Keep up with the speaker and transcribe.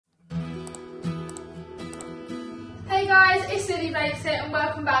guys, it's Lily Bakes here and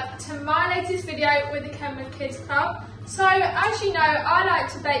welcome back to my latest video with the Kenwood Kids Club. So as you know, I like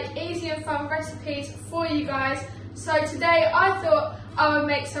to bake easy and fun recipes for you guys. So today I thought I would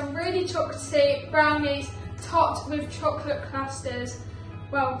make some really chocolatey brownies topped with chocolate clusters.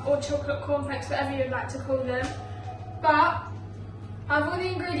 Well, or chocolate cornflakes, whatever you'd like to call them. But I've all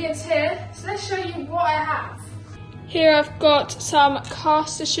the ingredients here, so let's show you what I have. Here I've got some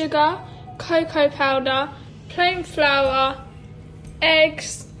caster sugar, cocoa powder, plain flour,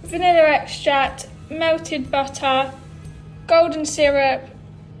 eggs, vanilla extract, melted butter, golden syrup,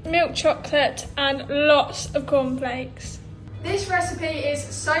 milk chocolate and lots of cornflakes. This recipe is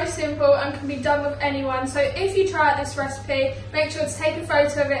so simple and can be done with anyone, so if you try out this recipe, make sure to take a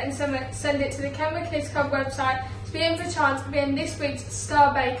photo of it and send it to the Kenwood Kids Club website to be in for a chance of being this week's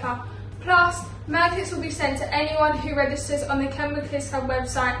Star Baker. Plus, magnets will be sent to anyone who registers on the Kenwood Kids Club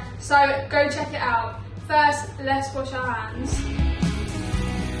website, so go check it out. First, let's wash our hands.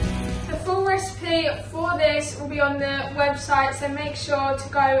 The full recipe for this will be on the website, so make sure to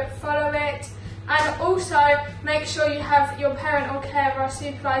go follow it. And also, make sure you have your parent or carer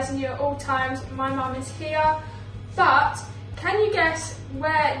supervising you at all times. My mum is here. But, can you guess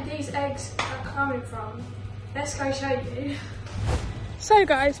where these eggs are coming from? Let's go show you. So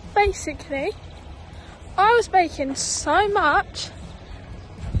guys, basically, I was baking so much,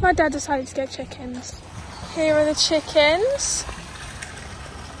 my dad decided to get chickens. Here are the chickens.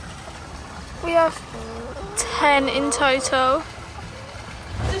 We have 10 in total.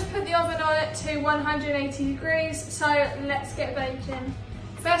 Just put the oven on it to 180 degrees, so let's get baking.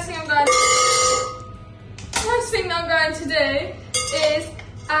 First thing I'm going to do is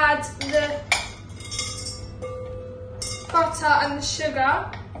add the butter and the sugar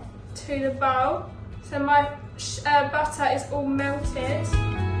to the bowl. So my butter is all melted.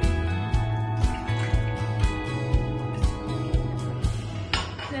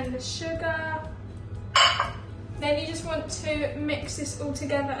 Then the sugar. Then you just want to mix this all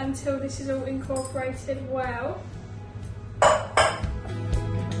together until this is all incorporated well.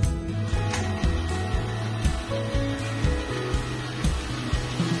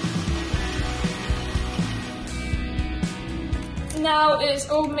 Now it's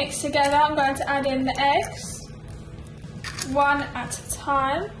all mixed together, I'm going to add in the eggs, one at a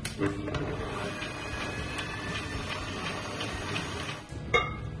time.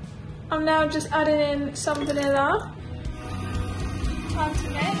 I'm now just adding in some vanilla. Time to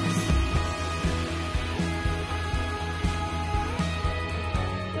mix.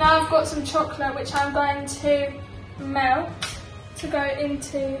 Now I've got some chocolate which I'm going to melt to go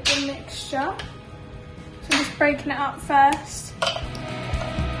into the mixture. So I'm just breaking it up first.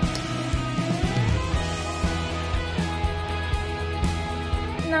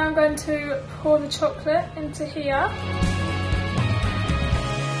 Now I'm going to pour the chocolate into here.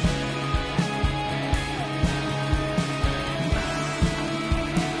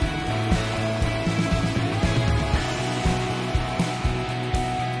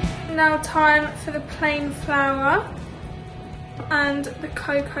 Now time for the plain flour and the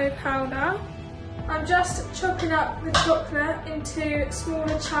cocoa powder. I'm just chopping up the chocolate into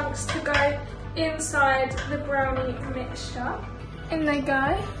smaller chunks to go inside the brownie mixture. In they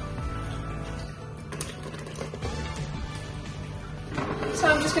go. So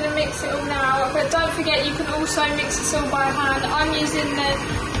I'm just going to mix it all now, but don't forget you can also mix this all by hand. I'm using the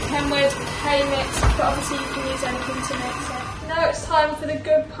Kenwood K-Mix, but obviously you can use anything to mix it. Now it's time for the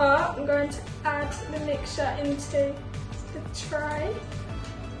good part. I'm going to add the mixture into the tray.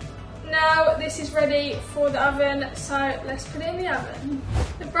 Now this is ready for the oven, so let's put it in the oven.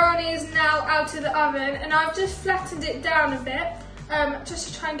 The brownie is now out of the oven and I've just flattened it down a bit, just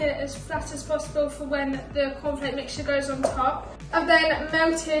to try and get it as flat as possible for when the cornflake mixture goes on top. I've then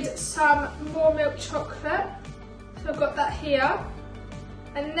melted some more milk chocolate, so I've got that here.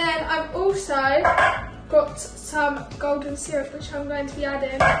 And then I've also got some golden syrup which I'm going to be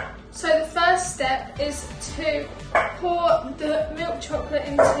adding. So the first step is to pour the milk chocolate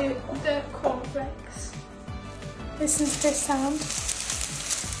into the cornflakes. Listen to this sound.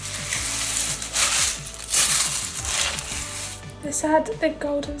 Let's add the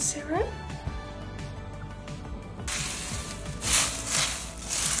golden syrup.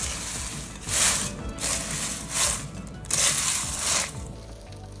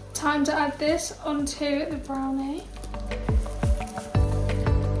 Time to add this onto the brownie.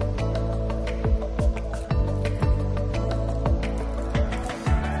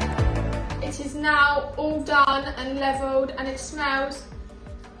 It is now all done and levelled and it smells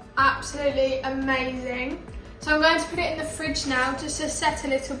absolutely amazing. So I'm going to put it in the fridge now just to set a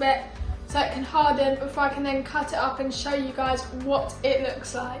little bit so it can harden before I can then cut it up and show you guys what it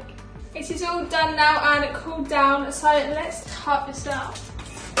looks like. It is all done now and cooled down, so let's cut this out.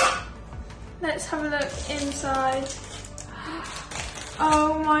 Let's have a look inside.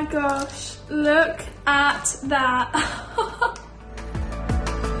 Oh my gosh, look at that.